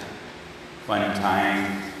such a fun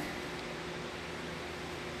time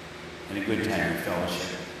and a good time of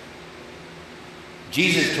fellowship.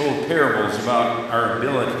 Jesus told parables about our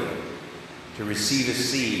ability to receive a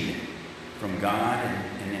seed from God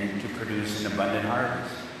and then to produce an abundant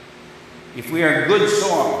harvest. If we are good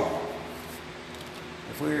soil,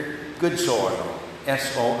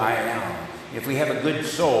 S-O-I-L, if we have a good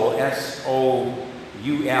soul,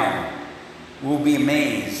 S-O-U-L, we'll be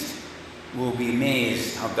amazed. We'll be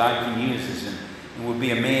amazed how God can use us, and we'll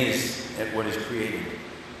be amazed at what is created.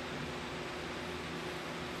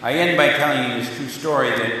 I end by telling you this true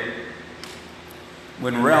story that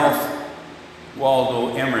when Ralph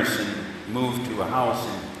Waldo Emerson moved to a house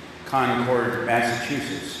in Concord,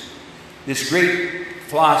 Massachusetts, this great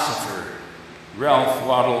philosopher, Ralph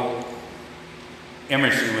Waldo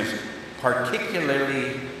Emerson, was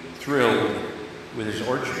particularly thrilled with his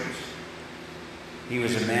orchards. He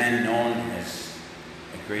was a man known as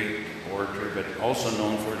a great orator, but also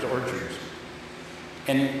known for his orchards.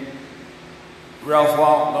 And Ralph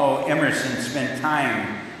Waldo Emerson spent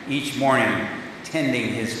time each morning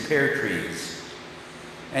tending his pear trees.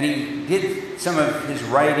 And he did some of his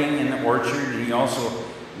writing in the orchard, and he also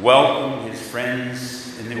welcomed his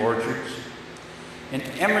friends in the orchards. And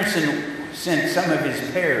Emerson sent some of his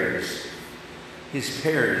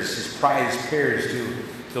prized pears to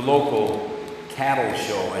the local cattle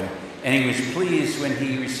show. And he was pleased when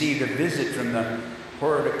he received a visit from the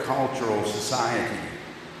Horticultural Society.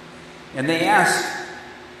 And they asked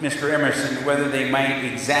Mr. Emerson whether they might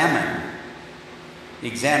examine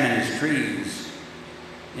his trees.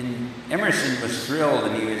 And Emerson was thrilled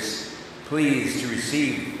and he was pleased to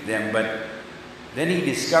receive them, but then he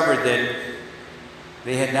discovered that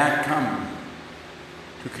they had not come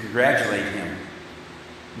to congratulate him.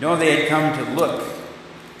 No, they had come to look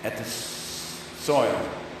at the soil,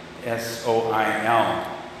 S-O-I-L,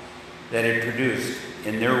 that had produced,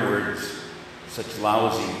 in their words, such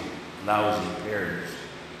lousy pears.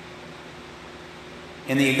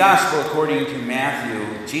 In the Gospel according to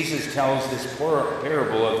Matthew, Jesus tells this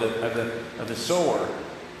parable of the sower.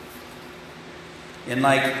 And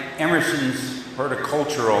like Emerson's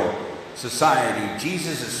Horticultural Society,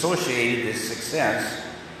 Jesus associated the success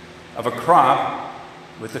of a crop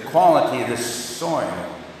with the quality of the soil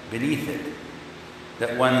beneath it,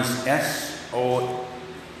 that one's S-O-U-L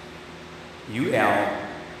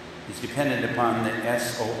is dependent upon the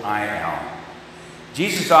S-O-I-L.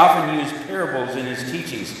 Jesus often used parables in his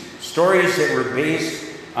teachings, stories that were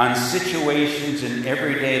based on situations in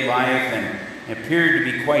everyday life and appeared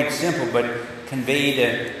to be quite simple, but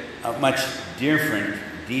conveyed a much different,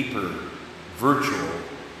 deeper, virtual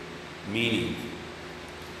meaning.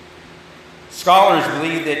 Scholars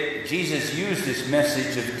believe that Jesus used this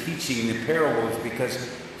message of teaching the parables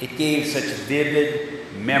because it gave such vivid,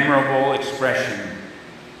 memorable expression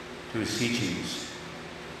to his teachings.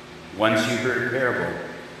 Once you heard a parable,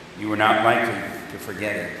 you were not likely to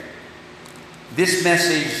forget it. This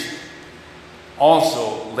message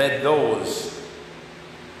also led those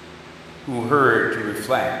who heard to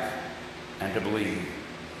reflect and to believe.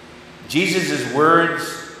 Jesus' words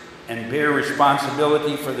and bear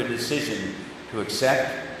responsibility for the decision to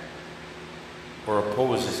accept or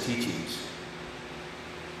oppose his teachings.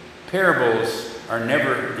 Parables are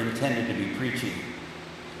never intended to be preachy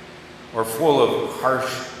or full of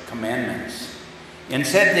harsh commandments.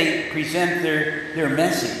 Instead, they present their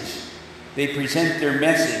message. They present their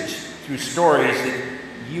message through stories that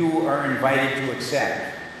you are invited to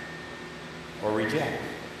accept or reject.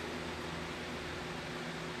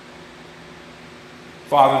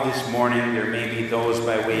 Father, this morning there may be those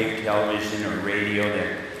by way of television or radio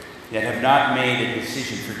that have not made a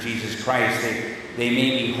decision for Jesus Christ. They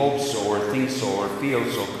maybe hope so or think so or feel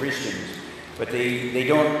so Christians, but they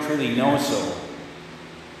don't truly know so.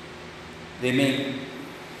 They may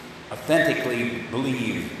authentically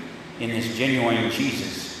believe in this genuine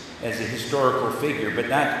Jesus as a historical figure, but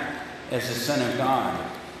not as the Son of God.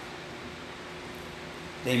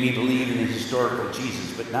 They may believe in the historical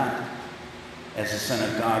Jesus, but not as the Son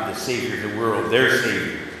of God, the Savior of the world, their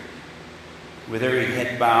Savior. With every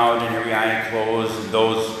head bowed and every eye closed, and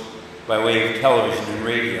those by way of television and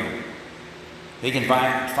radio, they can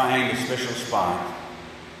find a special spot.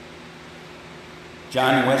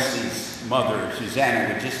 John Wesley's mother,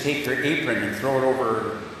 Susanna, would just take her apron and throw it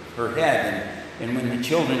over her head, and when the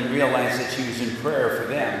children realized that she was in prayer for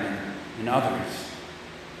them and others,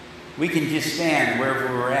 we can just stand wherever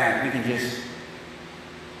we're at. We can just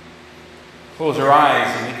close our eyes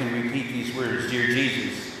and we can repeat these words. Dear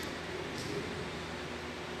Jesus,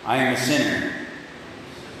 I am a sinner.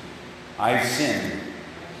 I've sinned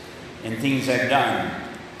in things I've done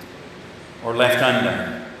or left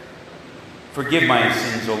undone. Forgive my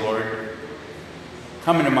sins, O Lord.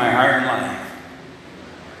 Come into my heart and life.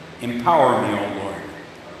 Empower me, O Lord,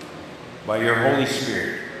 by your Holy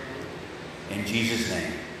Spirit. In Jesus'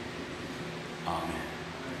 name, amen.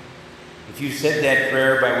 If you said that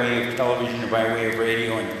prayer by way of television or by way of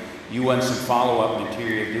radio and you want some follow-up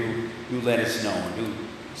material, do let us know. Do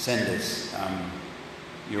send us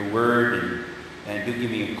your word and do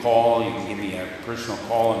give me a call. You can give me a personal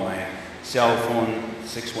call on my cell phone,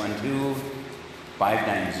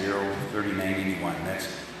 612-590-3981. That's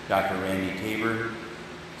Dr. Randy Tabor,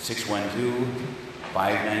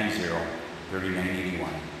 612-590-3981.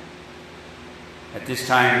 At this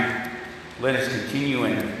time, let us continue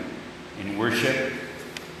in worship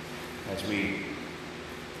as we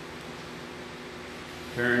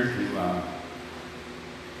turn to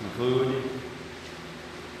conclude.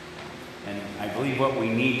 And I believe what we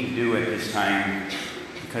need to do at this time,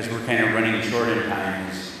 because we're kind of running short in time,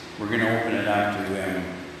 is we're going to open it up to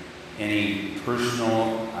any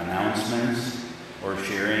personal announcements or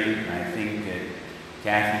sharing. I think that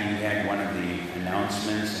Kathy, you had one of the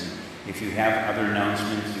announcements, and if you have other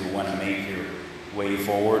announcements you'll want to make your way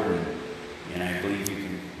forward, and I believe you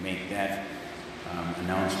can make that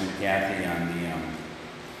announcement, Kathy, on the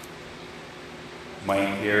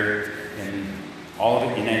mic here. And all of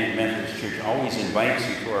it, United Methodist Church always invites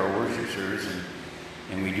you to our worship service,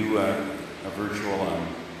 and we do a virtual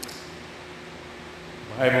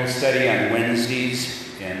Bible study on Wednesdays,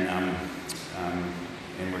 and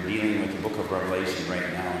we're dealing with the book of Revelation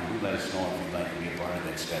right now, and do let us know if you'd like to be a part of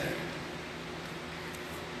that study.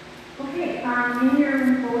 Okay, in your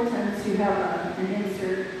bulletins you have an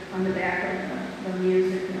insert on the back of the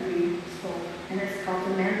music that we spoke, and it's called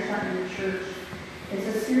Dementia in the Church. It's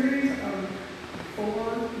a series of 4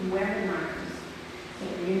 webinars. So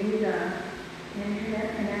you need an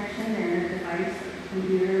internet connection and a device,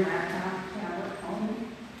 computer, laptop, tablet, phone.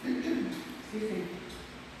 Excuse me.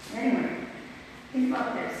 Anyway, think about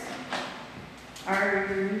this.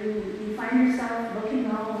 You find yourself looking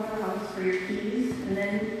all over the house for your keys, and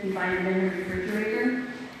then you find them in the refrigerator?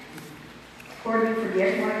 Or do you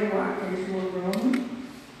forget why you walked into a room?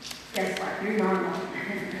 Guess what? You're normal.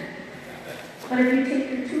 But if you take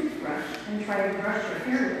your toothbrush and try to brush your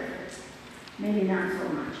hair with it, maybe not so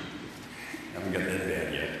much. I haven't got that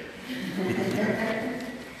bad yet.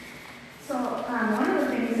 So one of the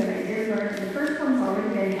things that I did learn, the first one's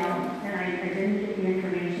already been held, and I didn't get the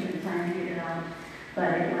information in time to get it out,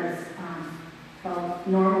 but it was called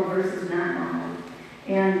Normal versus Not Normal.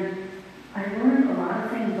 And I learned a lot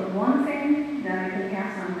of things, but one thing that I can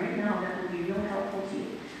pass on right now that will be real helpful to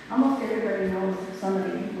you. Almost everybody knows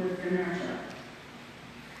somebody with dementia.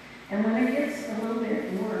 And when it gets a little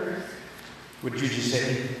bit worse... What did you just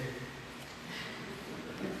say?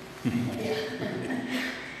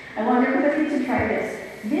 I want everybody to try this.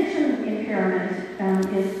 Vision impairment can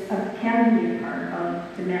be a part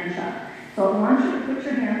of dementia. So I want you to put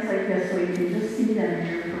your hands like this so you can just see them in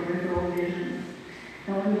your peripheral vision.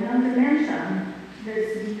 Now when you have dementia,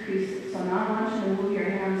 this decreases. So now I want you to move your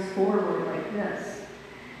hands forward like this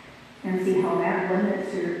and see how that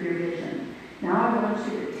limits your vision. Now I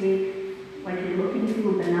want you to take, like you're looking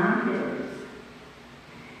through binoculars,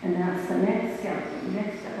 and And that's the next step in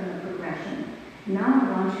the progression. Now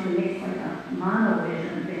I want you to make like a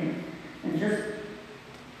monovision thing and just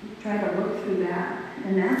try to look through that.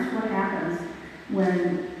 And that's what happens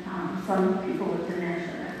when some people with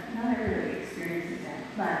dementia, not everybody experiences that,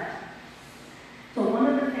 but so one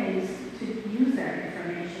of the things to use that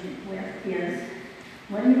information with is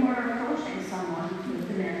when you are approaching someone with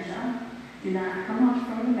dementia, do not come up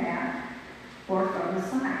from the back or from the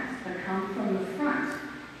sides, but come from the front.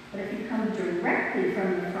 But if you come directly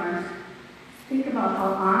from the front, think about how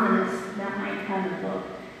ominous that might kind of look.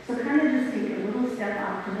 So kind of just take a little step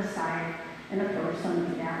out to the side and approach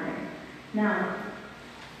somebody that way. Now,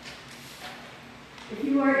 if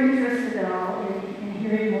you are interested at all in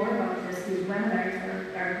hearing more about this, these webinars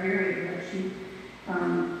are very good. She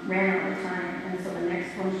ran out of time, and so the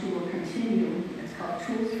next one she will continue. It's called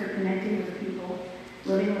Tools for Connecting with People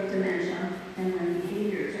Living with Dementia and When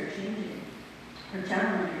Behaviors Are Changing or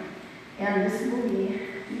Challenging. And this will be,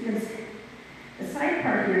 you can see, the side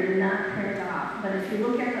part here did not print off, but if you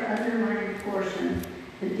look at the underlined portion,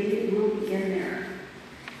 the date will be in there.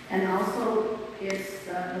 And also, it's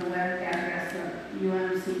the web address,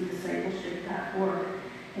 umcdiscipleship.org.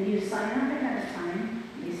 And you sign up ahead of time.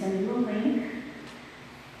 They send you a link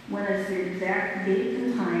when it's the exact date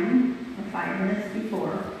and time, or 5 minutes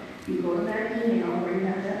before. You go to that email where you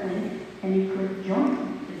have that link, and you click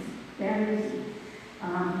join. It's that easy.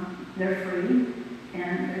 They're free,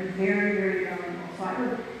 and they're very, very valuable. So I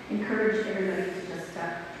would encourage everybody to just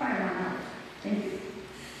try one out. Thank you.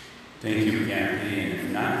 Thank you, Kathy, and if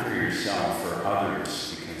not for yourself, for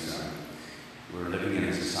others, because we're living in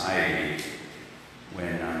a society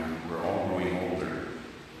when we're all growing older,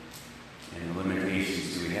 and the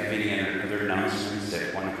limitations. Do we have any other announcements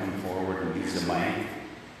that want to come forward and use the mic?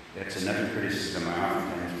 That's another criticism I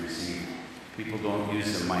oftentimes receive. People don't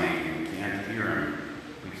use the mic, and we can't hear them.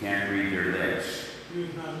 We can't read their lips.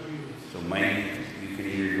 So Mike, you can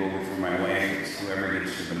either go before my wife, it's whoever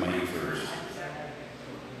gets to the mic first.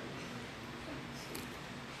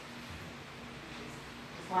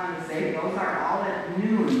 Just wanted to say those are all at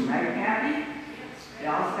noon, right, Kathy? They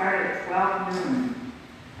all start at 12 noon.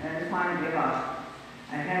 And I just want to give a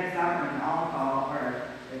heads up and an all-call or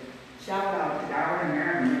a shout out to Darwin and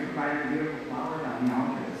Marilyn. They provided beautiful flowers on the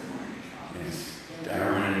altar this morning. Yes,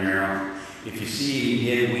 Darwin and Marilyn. If you see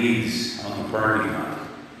dead weeds on the parking lot,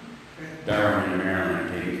 Darwin and Marilyn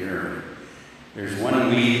are taking care of it. There's one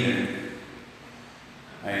weed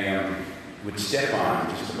that I would step on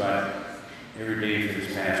just about every day for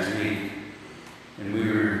this past week. And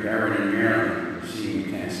Darwin and Marilyn were seeing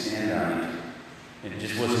me kind of stand on it. It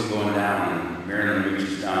just wasn't going down, and Marilyn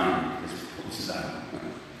reaches down and just pulls it out.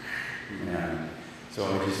 Yeah.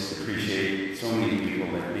 So I just appreciate so many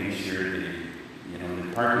people that make sure that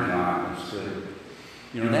the parking lot was good.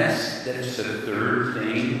 That's the third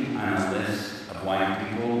thing on the list of why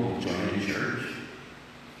people will join a church.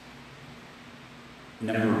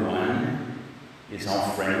 Number one is how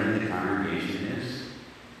friendly the congregation is.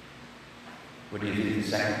 What do you think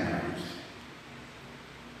the second one is?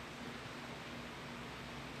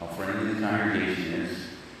 How friendly the congregation is,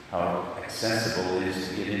 how accessible it is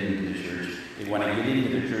to get into the church. They want to get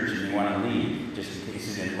into the church and they want to leave, just in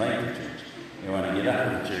case they didn't like the church. They want to get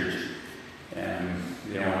out of the church, and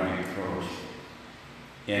they don't want to be approached.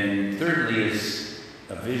 And thirdly is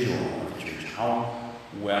a visual of the church, how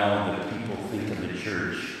well the people think of the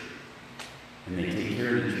church, and they take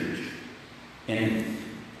care of the church. And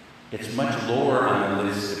it's much lower on the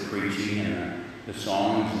list of preaching and the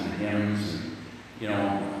songs and the hymns. And,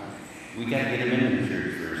 we got to get them into the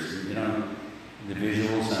church first. The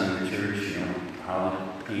visuals on the church, how the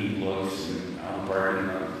paint looks and how the parking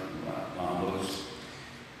lot looks.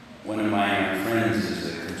 One of my friends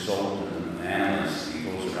is a consultant and an analyst. He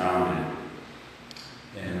goes around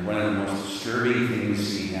and one of the most disturbing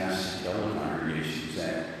things he has to tell the congregation is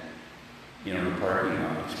that, the parking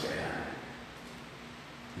lot looks bad.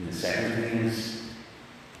 And the second thing is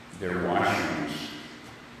their washrooms.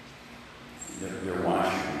 Their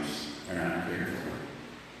washrooms are not cared for.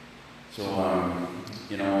 So,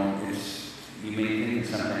 you may think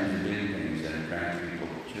sometimes the big things that attract people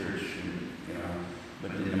to church,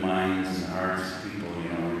 but in the minds and the hearts of people,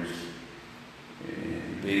 there's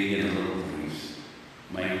big and little things.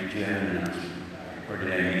 Mike, did you have an announcement? Or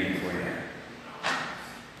did I make it for you?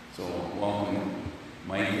 So, welcome.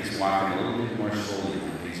 Mike is walking a little bit more slowly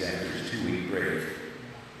than he's after his 2-week break.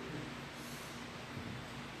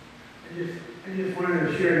 I just wanted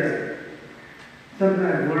to share that something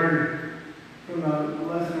I've learned from the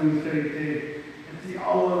lesson we studied today. It's the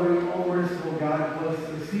all-loving, all-merciful God plus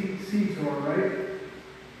the seed sower, right?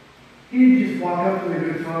 He didn't just walk up to the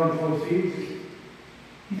good soil and sow seeds.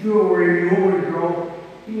 He threw it where he knew it would grow.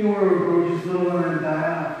 He knew where it would grow just a little and then die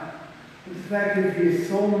off. But the fact is, he is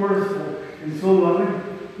so merciful and so loving,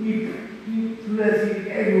 he threw that seed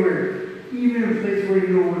everywhere, even in a place where he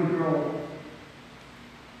knew it would grow.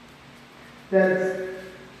 That's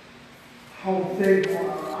how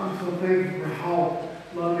thankful, I'm so thankful for how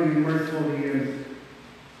loving and merciful he is.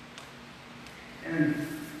 And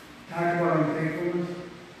talk about unthankfulness.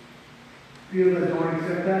 People that don't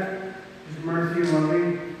accept that, just mercy and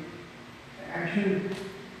loving action,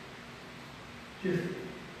 just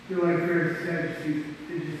feel like they're Sadducees.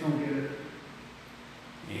 They just don't get it.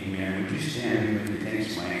 Amen. Would you stand with me?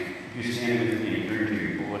 Thanks, Mike. Would you stand with me and turn to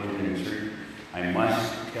your bulletin and insert, I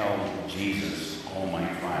must tell Jesus all my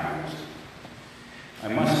trials. I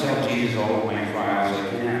must tell Jesus all of my trials. I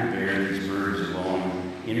cannot bear these burdens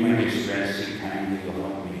alone. In my distress, he kindly will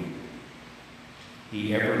help me.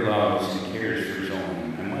 He ever loves and cares for his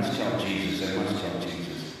own. I must tell Jesus. I must tell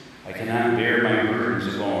Jesus. I cannot bear my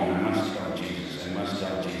burdens alone. I must tell Jesus. I must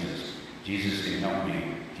tell Jesus. Jesus can help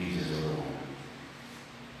me. Jesus alone.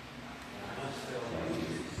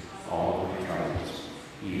 All of my troubles.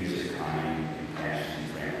 He is a kind, compassionate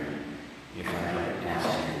friend. If I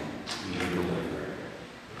ask him, he will deliver.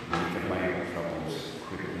 Make of my troubles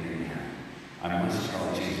quickly in hand. I must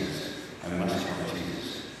tell Jesus. I must tell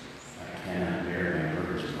Jesus. I cannot bear my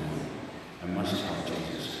burdens alone. I must tell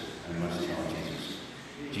Jesus. I must tell Jesus.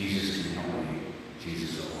 Jesus can help me.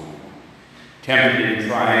 Jesus alone. Tempted and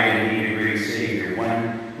tried, and need a great Savior,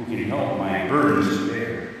 one who can help my burdens to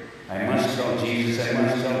bear. I must tell Jesus. I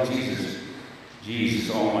must tell Jesus.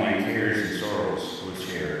 Jesus, all my cares and sorrows will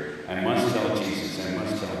share. I must tell Jesus. I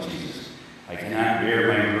must tell Jesus. I cannot bear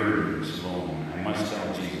my burdens